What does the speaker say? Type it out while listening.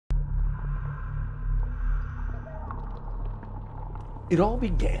It all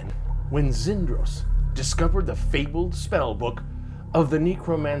began when Zindros discovered the fabled spellbook of the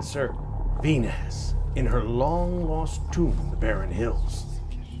necromancer Venus in her long-lost tomb in the Barren Hills.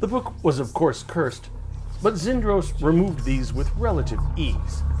 The book was of course cursed, but Zindros removed these with relative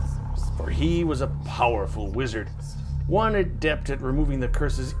ease, for he was a powerful wizard, one adept at removing the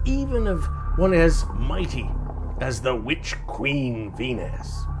curses even of one as mighty as the witch queen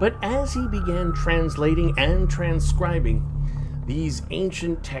Venus. But as he began translating and transcribing these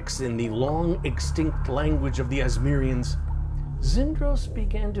ancient texts in the long-extinct language of the Asmirians, Zindros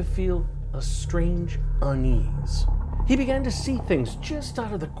began to feel a strange unease. He began to see things just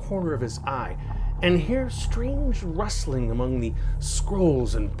out of the corner of his eye and hear strange rustling among the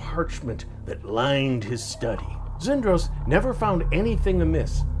scrolls and parchment that lined his study. Zindros never found anything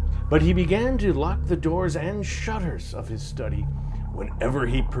amiss, but he began to lock the doors and shutters of his study whenever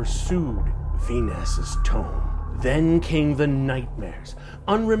he pursued Venus's tome. Then came the nightmares,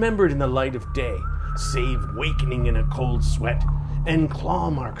 unremembered in the light of day, save wakening in a cold sweat and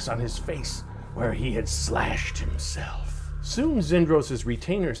claw marks on his face where he had slashed himself. Soon Zindros'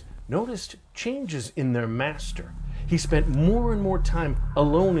 retainers noticed changes in their master. He spent more and more time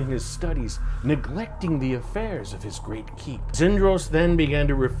alone in his studies, neglecting the affairs of his great keep. Zindros then began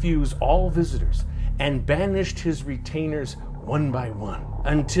to refuse all visitors and banished his retainers one by one,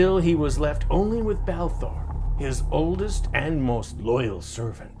 until he was left only with Balthor, his oldest and most loyal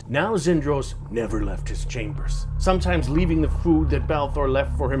servant. Now Zindros never left his chambers, sometimes leaving the food that Balthor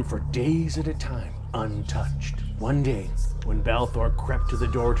left for him for days at a time untouched. One day, when Balthor crept to the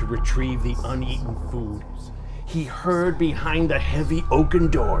door to retrieve the uneaten food, he heard behind the heavy oaken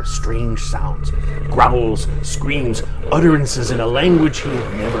door strange sounds, growls, screams, utterances in a language he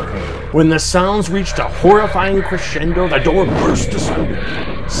had never heard. When the sounds reached a horrifying crescendo, the door burst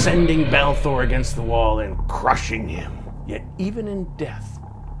asunder, sending Balthor against the wall and crushing him. Yet even in death,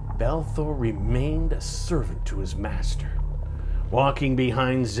 Balthor remained a servant to his master, walking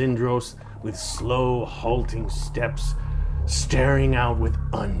behind Zindros with slow, halting steps, staring out with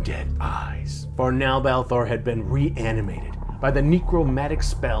undead eyes. For now Balthor had been reanimated by the necromantic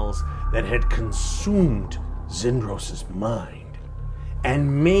spells that had consumed Zindros' mind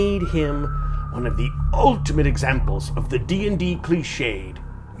and made him one of the ultimate examples of the D&D cliched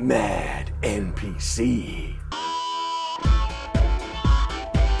mad NPC.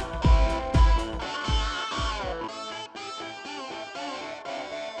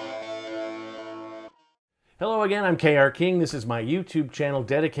 Hello again, I'm KR King. This is my YouTube channel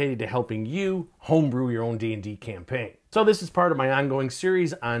dedicated to helping you homebrew your own D&D campaign. So this is part of my ongoing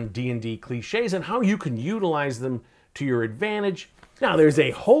series on D&D cliches and how you can utilize them to your advantage. Now there's a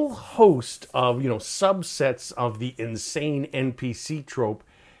whole host of, subsets of the insane NPC trope,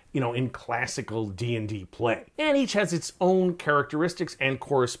 in classical D&D play. And each has its own characteristics and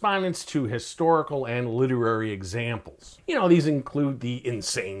correspondence to historical and literary examples. These include the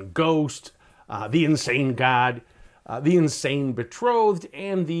insane ghost, the insane god, the insane betrothed,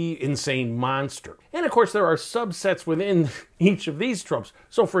 and the insane monster. And of course there are subsets within each of these tropes.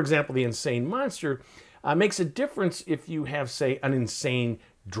 So for example, the insane monster makes a difference if you have, say, an insane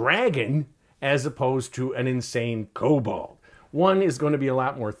dragon as opposed to an insane kobold. One is going to be a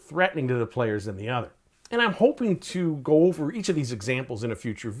lot more threatening to the players than the other. And I'm hoping to go over each of these examples in a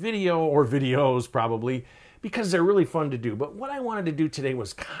future video, or videos probably, because they're really fun to do. But what I wanted to do today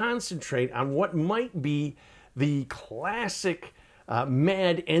was concentrate on what might be the classic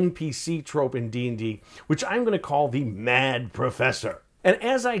mad NPC trope in D&D, which I'm going to call the Mad Professor. And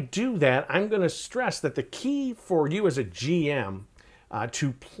as I do that, I'm going to stress that the key for you as a GM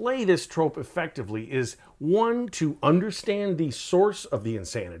to play this trope effectively is, one, to understand the source of the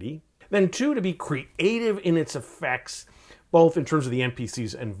insanity, then two, to be creative in its effects, both in terms of the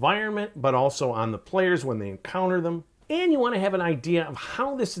NPC's environment, but also on the players when they encounter them. And you want to have an idea of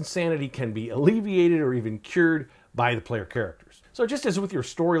how this insanity can be alleviated or even cured by the player characters. So just as with your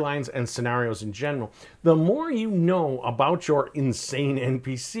storylines and scenarios in general, the more you know about your insane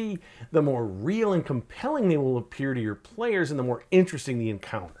NPC, the more real and compelling they will appear to your players and the more interesting the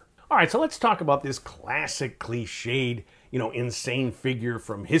encounter. All right, so let's talk about this classic cliched, insane figure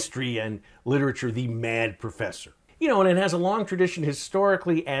from history and literature, the Mad Professor. And it has a long tradition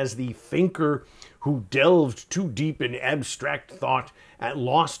historically as the thinker who delved too deep in abstract thought and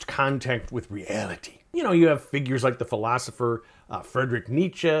lost contact with reality. You have figures like the philosopher Friedrich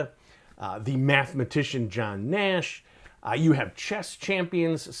Nietzsche, the mathematician John Nash. You have chess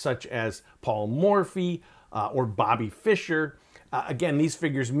champions such as Paul Morphy or Bobby Fischer. Again, these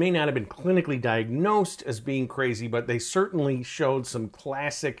figures may not have been clinically diagnosed as being crazy, but they certainly showed some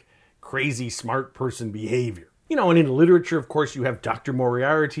classic crazy smart person behavior. And in literature, of course, you have Dr.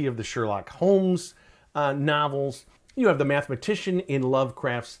 Moriarty of the Sherlock Holmes novels. You have the mathematician in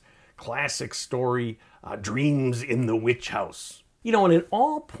Lovecraft's classic story, Dreams in the Witch House. And it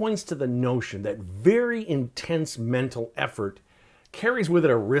all points to the notion that very intense mental effort carries with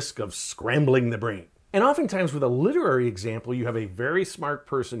it a risk of scrambling the brain. And oftentimes with a literary example, you have a very smart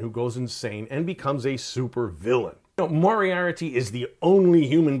person who goes insane and becomes a super villain. Moriarty is the only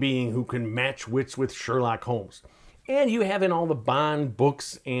human being who can match wits with Sherlock Holmes. And you have in all the Bond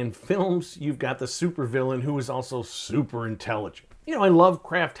books and films, you've got the supervillain who is also super intelligent. And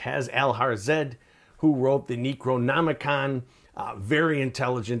Lovecraft has Alharzed, who wrote the Necronomicon, very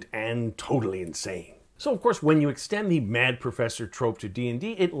intelligent and totally insane. So, of course, when you extend the Mad Professor trope to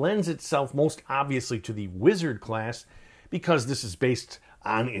D&D, it lends itself most obviously to the wizard class because this is based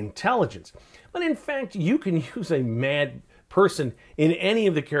on intelligence. But in fact, you can use a mad person in any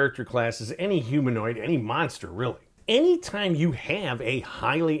of the character classes, any humanoid, any monster, really. Anytime you have a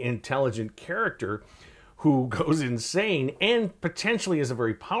highly intelligent character who goes insane and potentially is a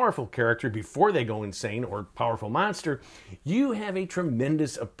very powerful character before they go insane or powerful monster, you have a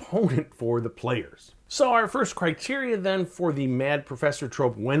tremendous opponent for the players. So our first criteria then for the Mad Professor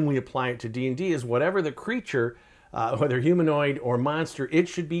trope when we apply it to D&D is whatever the creature, whether humanoid or monster, it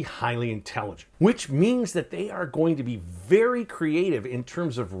should be highly intelligent, which means that they are going to be very creative in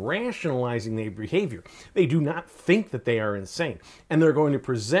terms of rationalizing their behavior. They do not think that they are insane, and they're going to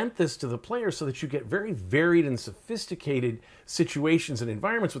present this to the players so that you get very varied and sophisticated situations and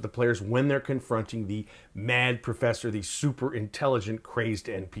environments with the players when they're confronting the Mad Professor, the super intelligent, crazed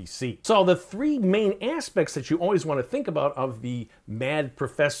NPC. So the three main aspects that you always want to think about of the Mad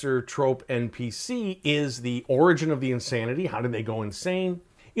Professor trope NPC is the origin of the insanity. How did they go insane?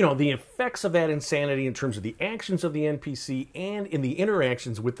 The effects of that insanity in terms of the actions of the NPC and in the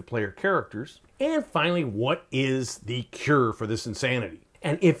interactions with the player characters. And finally, what is the cure for this insanity?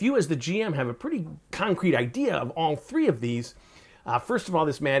 And if you as the GM have a pretty concrete idea of all three of these, first of all,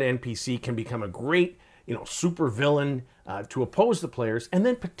 this mad NPC can become a great, super villain to oppose the players, and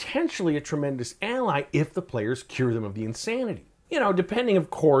then potentially a tremendous ally if the players cure them of the insanity. Depending,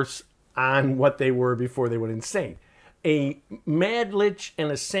 of course, on what they were before they went insane. A mad lich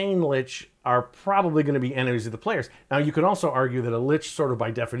and a sane lich are probably going to be enemies of the players. Now, you could also argue that a lich, sort of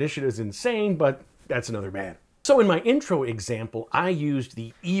by definition, is insane, but that's another matter. So in my intro example, I used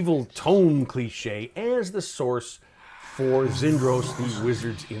the evil tome cliche as the source for Zindros the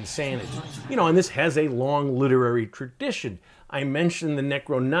Wizard's insanity. And this has a long literary tradition. I mentioned the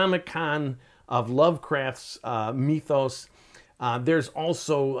Necronomicon of Lovecraft's mythos. There's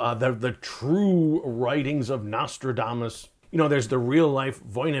also the true writings of Nostradamus. There's the real-life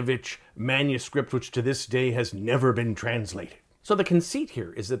Voinovich manuscript, which to this day has never been translated. So the conceit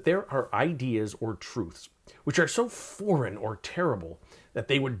here is that there are ideas or truths which are so foreign or terrible that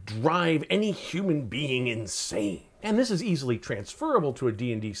they would drive any human being insane. And this is easily transferable to a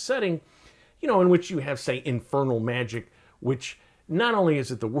D&D setting, in which you have, say, infernal magic, which not only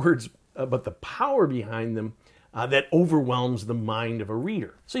is it the words, but the power behind them that overwhelms the mind of a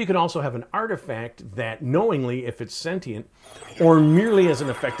reader. So you could also have an artifact that knowingly, if it's sentient, or merely as an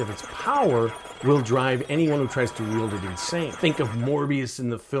effect of its power, will drive anyone who tries to wield it insane. Think of Morbius in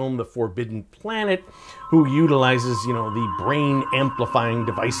the film The Forbidden Planet, who utilizes, the brain-amplifying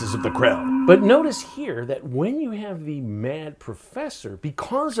devices of the Krell. But notice here that when you have the Mad Professor,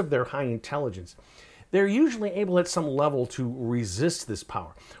 because of their high intelligence, they're usually able at some level to resist this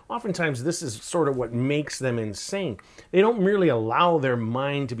power. Oftentimes, this is sort of what makes them insane. They don't merely allow their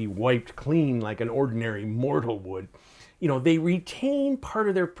mind to be wiped clean like an ordinary mortal would. They retain part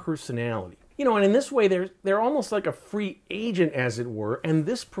of their personality. And in this way, they're almost like a free agent, as it were, and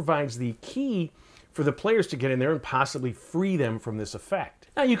this provides the key for the players to get in there and possibly free them from this effect.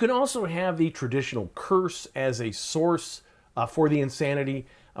 Now, you can also have the traditional curse as a source for the insanity,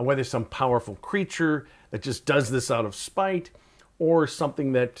 whether some powerful creature that just does this out of spite, or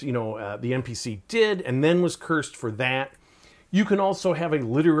something that the NPC did and then was cursed for that. You can also have a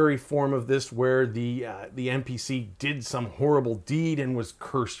literary form of this where the NPC did some horrible deed and was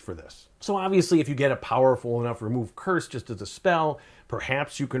cursed for this. So obviously, if you get a powerful enough remove curse just as a spell,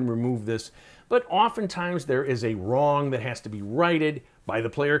 perhaps you can remove this. But oftentimes there is a wrong that has to be righted by the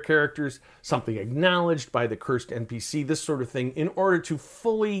player characters, something acknowledged by the cursed NPC, this sort of thing, in order to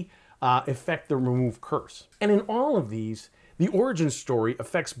fully effect the remove curse. And in all of these, the origin story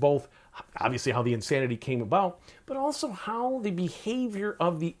affects both, obviously, how the insanity came about, but also how the behavior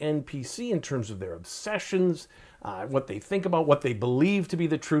of the NPC in terms of their obsessions, what they think about, what they believe to be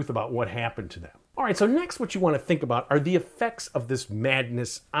the truth about what happened to them. All right, so next what you want to think about are the effects of this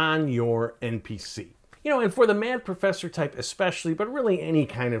madness on your NPC. And for the mad professor type especially, but really any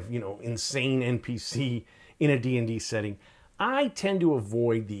kind of, insane NPC in a D&D setting, I tend to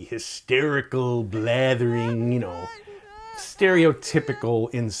avoid the hysterical, blathering, stereotypical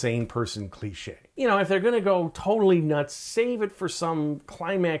insane person cliche. If they're going to go totally nuts, save it for some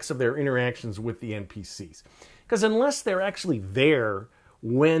climax of their interactions with the NPCs. Because unless they're actually there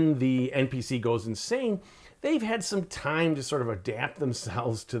when the NPC goes insane, they've had some time to sort of adapt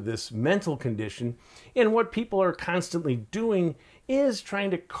themselves to this mental condition. And what people are constantly doing is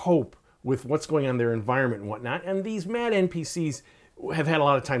trying to cope with what's going on in their environment and whatnot. And these mad NPCs have had a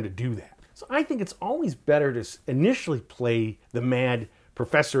lot of time to do that. So I think it's always better to initially play the mad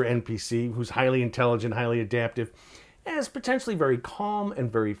professor NPC, who's highly intelligent, highly adaptive, as potentially very calm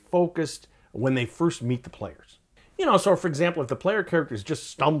and very focused when they first meet the players. So for example, if the player characters just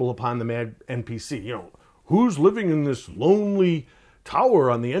stumble upon the mad NPC, who's living in this lonely tower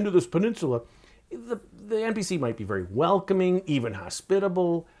on the end of this peninsula, the NPC might be very welcoming, even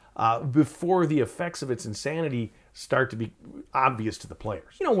hospitable, before the effects of its insanity start to be obvious to the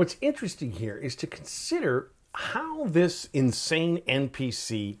players. What's interesting here is to consider how this insane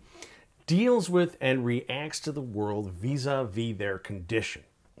NPC deals with and reacts to the world vis-a-vis their condition.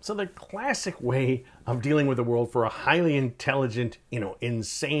 So the classic way of dealing with the world for a highly intelligent,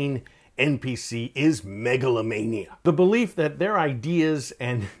 insane NPC is megalomania. The belief that their ideas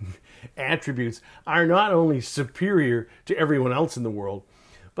and attributes are not only superior to everyone else in the world,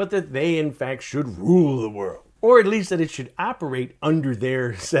 but that they in fact should rule the world. Or at least that it should operate under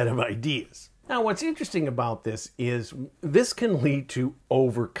their set of ideas. Now, what's interesting about this is this can lead to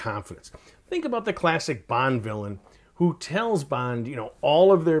overconfidence. Think about the classic Bond villain who tells Bond,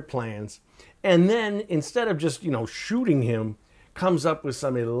 all of their plans, and then instead of just, shooting him, comes up with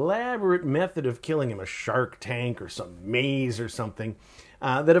some elaborate method of killing him, a shark tank or some maze or something,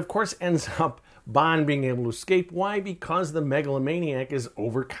 that of course ends up Bond being able to escape. Why? Because the megalomaniac is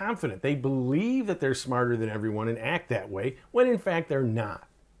overconfident. They believe that they're smarter than everyone and act that way, when in fact they're not.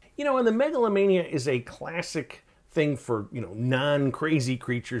 And the megalomania is a classic thing for, non-crazy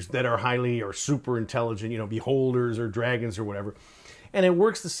creatures that are highly or super intelligent, beholders or dragons or whatever. And it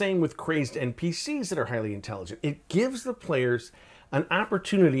works the same with crazed NPCs that are highly intelligent. It gives the players an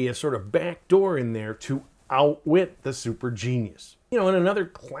opportunity, a sort of backdoor in there to outwit the super genius. And another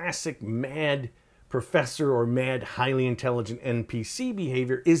classic mad professor or mad highly intelligent NPC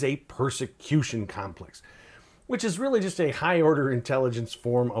behavior is a persecution complex, which is really just a high-order intelligence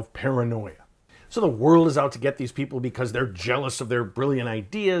form of paranoia. So the world is out to get these people because they're jealous of their brilliant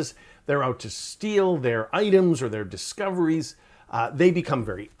ideas. They're out to steal their items or their discoveries. They become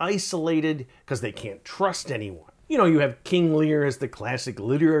very isolated because they can't trust anyone. You have King Lear as the classic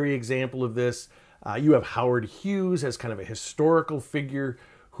literary example of this. You have Howard Hughes as kind of a historical figure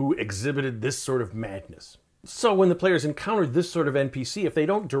who exhibited this sort of madness. So when the players encounter this sort of NPC, if they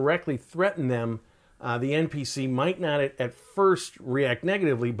don't directly threaten them, the NPC might not at first react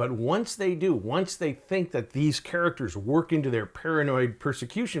negatively, but once they do, once they think that these characters work into their paranoid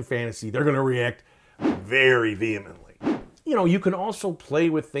persecution fantasy, they're going to react very vehemently. You can also play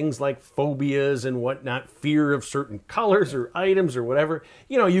with things like phobias and whatnot, fear of certain colors or items or whatever.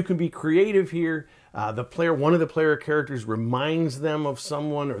 You can be creative here. One of the player characters reminds them of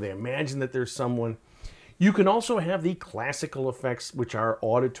someone, or they imagine that there's someone. You can also have the classical effects, which are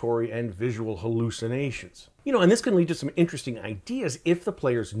auditory and visual hallucinations. And this can lead to some interesting ideas if the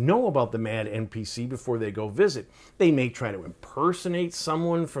players know about the mad NPC before they go visit. They may try to impersonate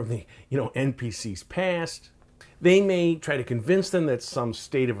someone from the, NPC's past. They may try to convince them that some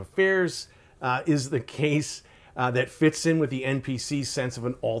state of affairs is the case that fits in with the NPC's sense of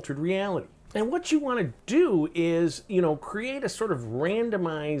an altered reality. And what you want to do is, create a sort of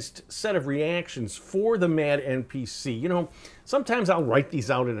randomized set of reactions for the mad NPC. Sometimes I'll write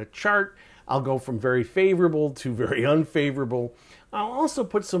these out in a chart. I'll go from very favorable to very unfavorable. I'll also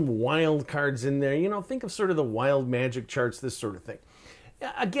put some wild cards in there. Think of sort of the wild magic charts, this sort of thing.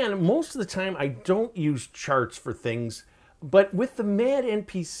 Again, most of the time I don't use charts for things. But with the mad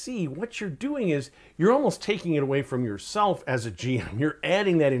NPC, what you're doing is you're almost taking it away from yourself as a GM. You're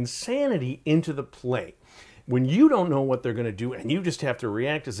adding that insanity into the play. When you don't know what they're going to do and you just have to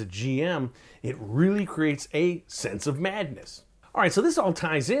react as a GM, it really creates a sense of madness. All right, so this all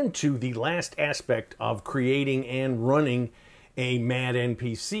ties into the last aspect of creating and running a mad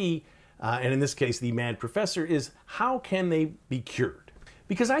NPC, and in this case, the mad professor, is how can they be cured?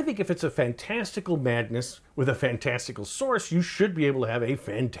 Because I think if it's a fantastical madness with a fantastical source, you should be able to have a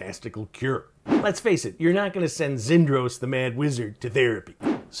fantastical cure. Let's face it, you're not going to send Zindros, the mad wizard, to therapy.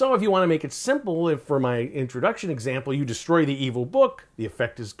 So if you want to make it simple, if for my introduction example, you destroy the evil book, the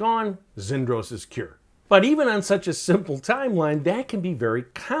effect is gone, Zindros is cured. But even on such a simple timeline, that can be very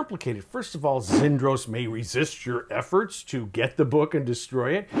complicated. First of all, Zindros may resist your efforts to get the book and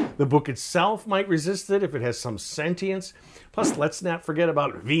destroy it. The book itself might resist it if it has some sentience. Plus, let's not forget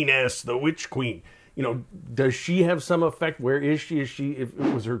about Venus, the Witch Queen. You know, does she have some effect? Where is she? If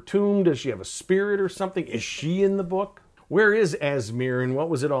it was her tomb, does she have a spirit or something? Is she in the book? Where is Asmir and what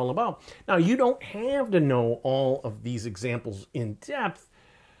was it all about? Now, you don't have to know all of these examples in depth,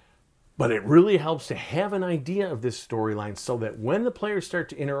 but it really helps to have an idea of this storyline so that when the players start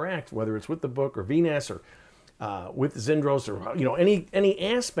to interact, whether it's with the book or Venus or with Zindros or any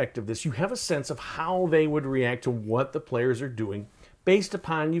aspect of this, you have a sense of how they would react to what the players are doing based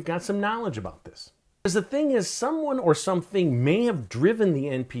upon you've got some knowledge about this. Because the thing is, someone or something may have driven the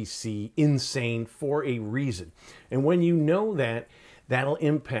NPC insane for a reason. And when you know that, that'll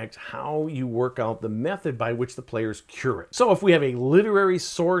impact how you work out the method by which the players cure it. So if we have a literary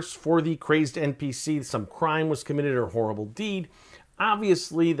source for the crazed NPC, some crime was committed or horrible deed,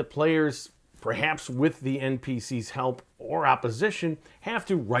 obviously the players, perhaps with the NPC's help or opposition, have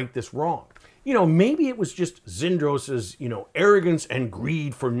to right this wrong. You know, maybe it was just Zindros' arrogance and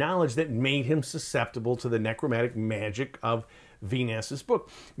greed for knowledge that made him susceptible to the necromantic magic of Venus's book.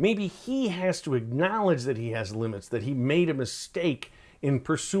 Maybe he has to acknowledge that he has limits, that he made a mistake in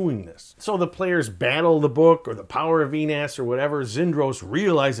pursuing this. So the players battle the book or the power of Venus or whatever. Zindros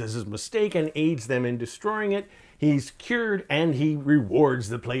realizes his mistake and aids them in destroying it. He's cured and he rewards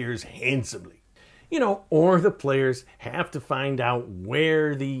the players handsomely. You know, or the players have to find out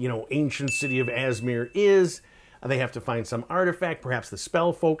where the, ancient city of Asmir is. They have to find some artifact, perhaps the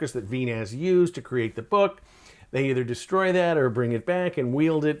spell focus that Venus used to create the book. They either destroy that or bring it back and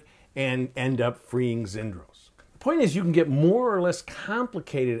wield it and end up freeing Zindros. The point is, you can get more or less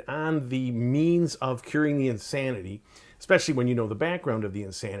complicated on the means of curing the insanity, especially when you know the background of the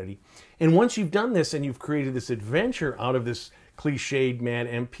insanity. And once you've done this and you've created this adventure out of this cliched mad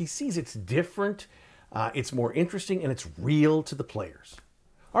NPCs, it's different, it's more interesting, and it's real to the players.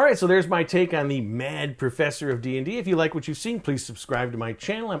 All right, so there's my take on the Mad Professor of D&D. If you like what you've seen, please subscribe to my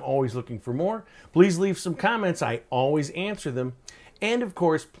channel. I'm always looking for more. Please leave some comments. I always answer them. And of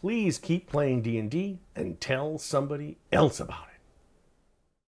course, please keep playing D&D and tell somebody else about it.